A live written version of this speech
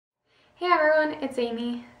Hey everyone, it's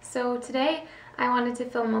Amy. So today I wanted to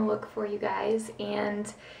film a look for you guys,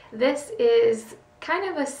 and this is kind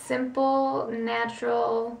of a simple,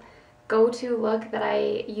 natural, go-to look that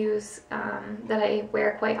I use, that I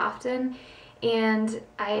wear quite often, and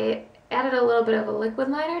I added a little bit of a liquid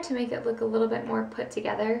liner to make it look a little bit more put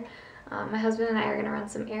together. My husband and I are going to run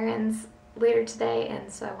some errands later today,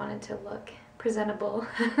 and so I wanted to look presentable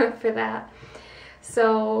for that.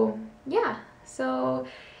 So yeah, so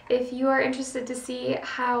if you are interested to see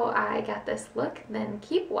how I got this look, then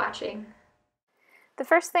keep watching. The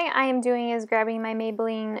first thing I am doing is grabbing my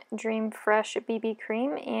Maybelline Dream Fresh BB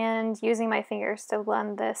cream and using my fingers to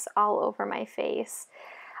blend this all over my face.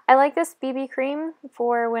 I like this BB cream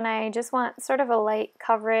for when I just want sort of a light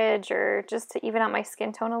coverage or just to even out my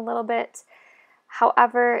skin tone a little bit.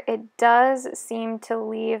 However, it does seem to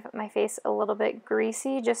leave my face a little bit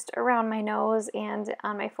greasy just around my nose and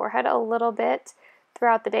on my forehead a little bit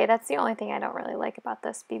throughout the day. That's the only thing I don't really like about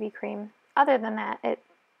this BB cream. Other than that, it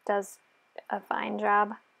does a fine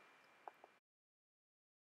job.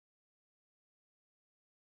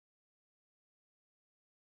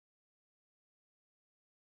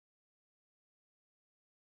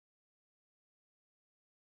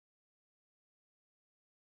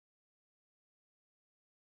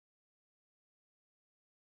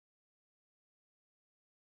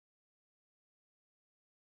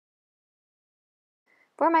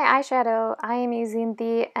 For my eyeshadow, I am using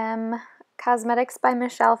the Cosmetics by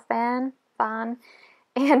Michelle Phan, and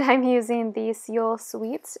I'm using the Seoul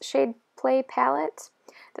Sweets Shade Play palette.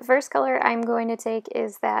 The first color I'm going to take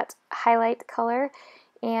is that highlight color,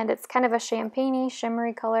 and it's kind of a champagne-y,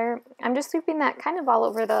 shimmery color. I'm just sweeping that kind of all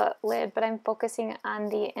over the lid, but I'm focusing on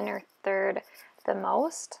the inner third the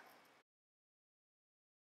most.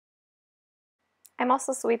 I'm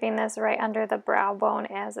also sweeping this right under the brow bone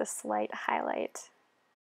as a slight highlight.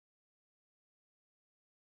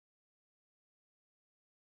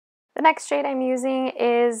 The next shade I'm using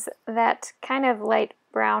is that kind of light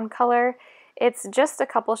brown color. It's just a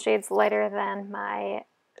couple shades lighter than my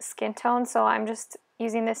skin tone, so I'm just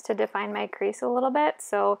using this to define my crease a little bit.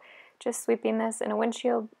 So just sweeping this in a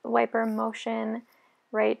windshield wiper motion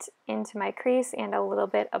right into my crease and a little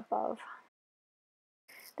bit above.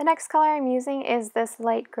 The next color I'm using is this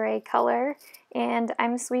light gray color, and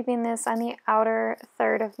I'm sweeping this on the outer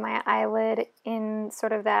third of my eyelid in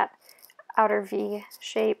sort of that outer V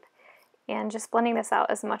shape, and just blending this out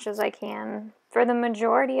as much as I can. For the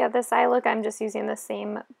majority of this eye look, I'm just using the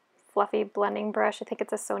same fluffy blending brush. I think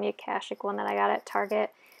it's a Sonia Kashuk one that I got at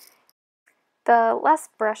Target. The less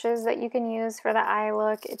brushes that you can use for the eye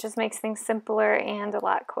look, it just makes things simpler and a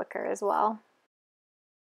lot quicker as well.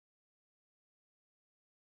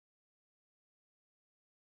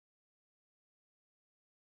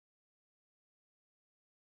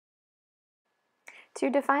 To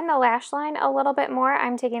define the lash line a little bit more,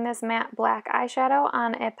 I'm taking this matte black eyeshadow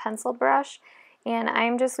on a pencil brush, and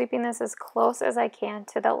I'm just sweeping this as close as I can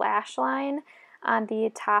to the lash line on the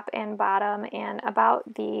top and bottom, and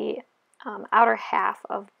about the outer half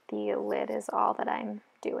of the lid is all that I'm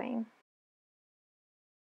doing.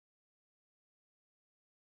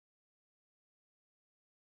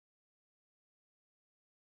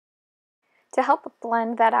 To help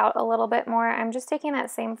blend that out a little bit more, I'm just taking that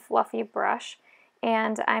same fluffy brush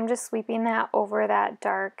and I'm just sweeping that over that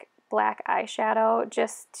dark black eyeshadow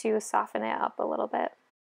just to soften it up a little bit.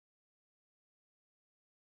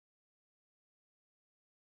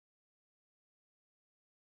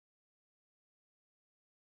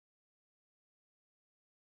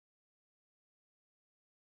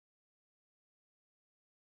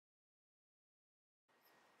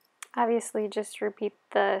 Obviously, just repeat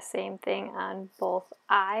the same thing on both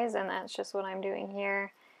eyes, and that's just what I'm doing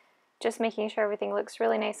here. Just making sure everything looks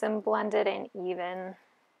really nice and blended and even.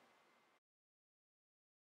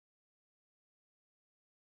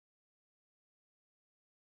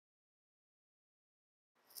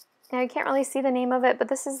 Now, you can't really see the name of it, but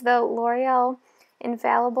this is the L'Oreal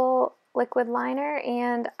Infallible liquid liner,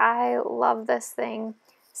 and I love this thing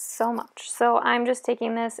so much. So I'm just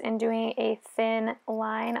taking this and doing a thin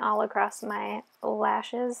line all across my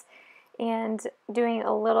lashes and doing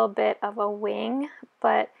a little bit of a wing,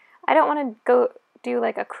 but I don't want to go do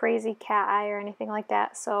like a crazy cat eye or anything like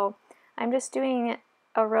that, so I'm just doing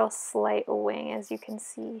a real slight wing, as you can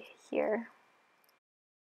see here.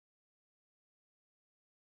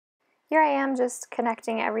 Here I am just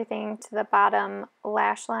connecting everything to the bottom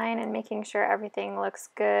lash line and making sure everything looks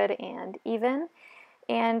good and even.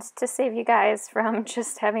 And to save you guys from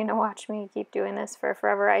just having to watch me keep doing this for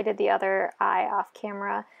forever, I did the other eye off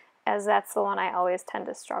camera, as that's the one I always tend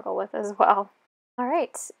to struggle with as well.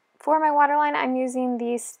 Alright, For my waterline, I'm using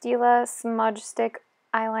the Stilla Smudge Stick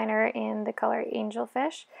eyeliner in the color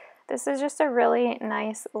Angelfish. This is just a really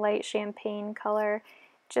nice light champagne color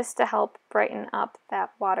just to help brighten up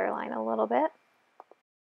that waterline a little bit.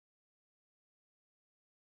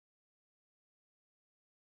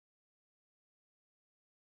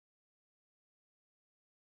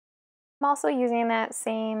 I'm also using that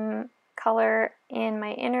same color in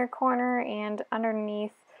my inner corner and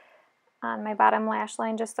underneath on my bottom lash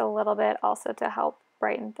line just a little bit, also to help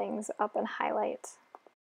brighten things up and highlight.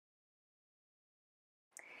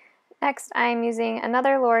 Next, I'm using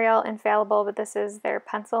another L'Oreal Infallible, but this is their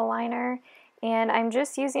pencil liner, and I'm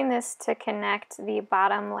just using this to connect the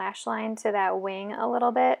bottom lash line to that wing a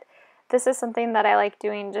little bit. This is something that I like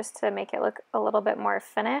doing just to make it look a little bit more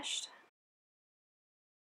finished.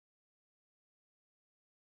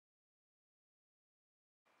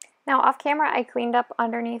 Now off camera, I cleaned up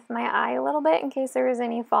underneath my eye a little bit in case there was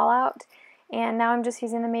any fallout, and now I'm just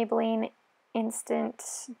using the Maybelline Instant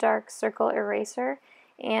Dark Circle Eraser,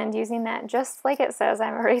 and using that just like it says.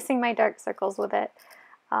 I'm erasing my dark circles with it.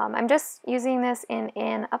 I'm just using this in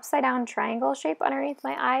an upside down triangle shape underneath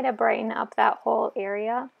my eye to brighten up that whole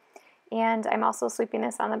area, and I'm also sweeping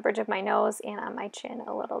this on the bridge of my nose and on my chin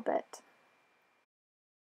a little bit.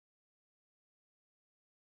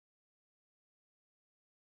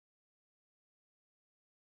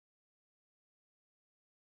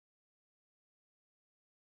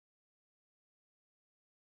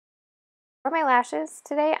 For my lashes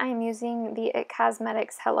today, I'm using the IT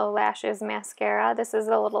Cosmetics Hello Lashes Mascara. This is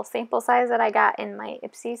a little sample size that I got in my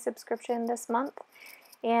Ipsy subscription this month,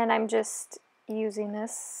 and I'm just using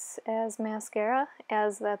this as mascara,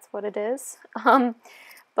 as that's what it is.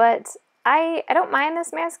 But I don't mind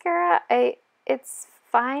this mascara. It's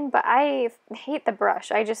fine, but I hate the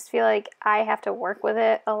brush. I just feel like I have to work with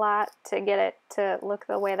it a lot to get it to look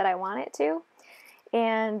the way that I want it to,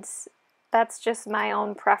 and that's just my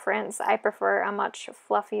own preference. I prefer a much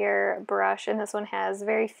fluffier brush, and this one has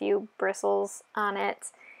very few bristles on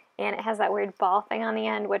it, and it has that weird ball thing on the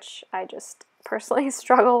end, which I just personally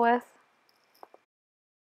struggle with.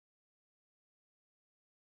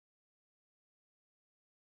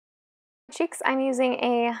 Cheeks, I'm using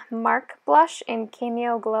a Mark blush in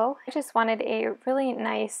Cameo Glow. I just wanted a really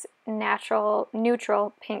nice, natural,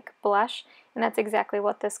 neutral pink blush, and that's exactly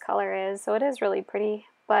what this color is, so it is really pretty,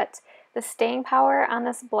 but the staying power on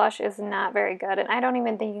this blush is not very good, and I don't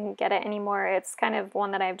even think you can get it anymore. It's kind of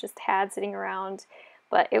one that I've just had sitting around,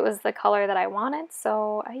 but it was the color that I wanted,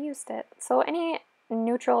 so I used it. So any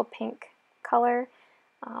neutral pink color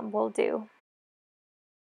will do.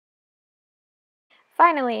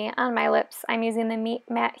 Finally, on my lips, I'm using the Meet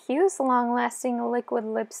Matte Hughes Long Lasting Liquid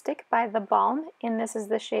Lipstick by the Balm, and this is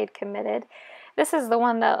the shade Committed. This is the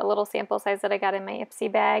one, the little sample size that I got in my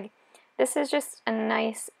Ipsy bag. This is just a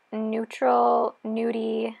nice neutral,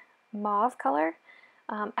 nudie mauve color.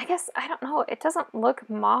 I guess, I don't know, it doesn't look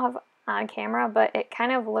mauve on camera, but it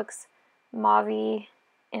kind of looks mauvey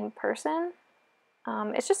in person.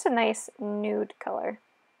 It's just a nice nude color.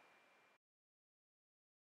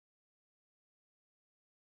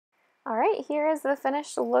 Alright, here is the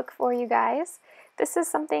finished look for you guys. This is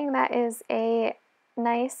something that is a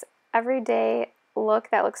nice everyday look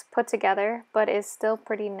that looks put together, but is still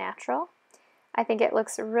pretty natural. I think it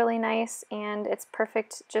looks really nice, and it's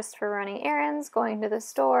perfect just for running errands, going to the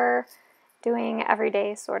store, doing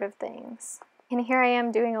everyday sort of things. And here I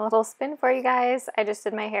am doing a little spin for you guys. I just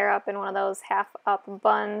did my hair up in one of those half up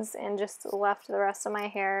buns and just left the rest of my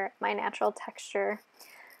hair my natural texture.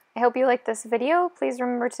 I hope you liked this video. Please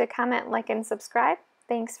remember to comment, like, and subscribe.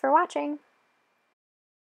 Thanks for watching.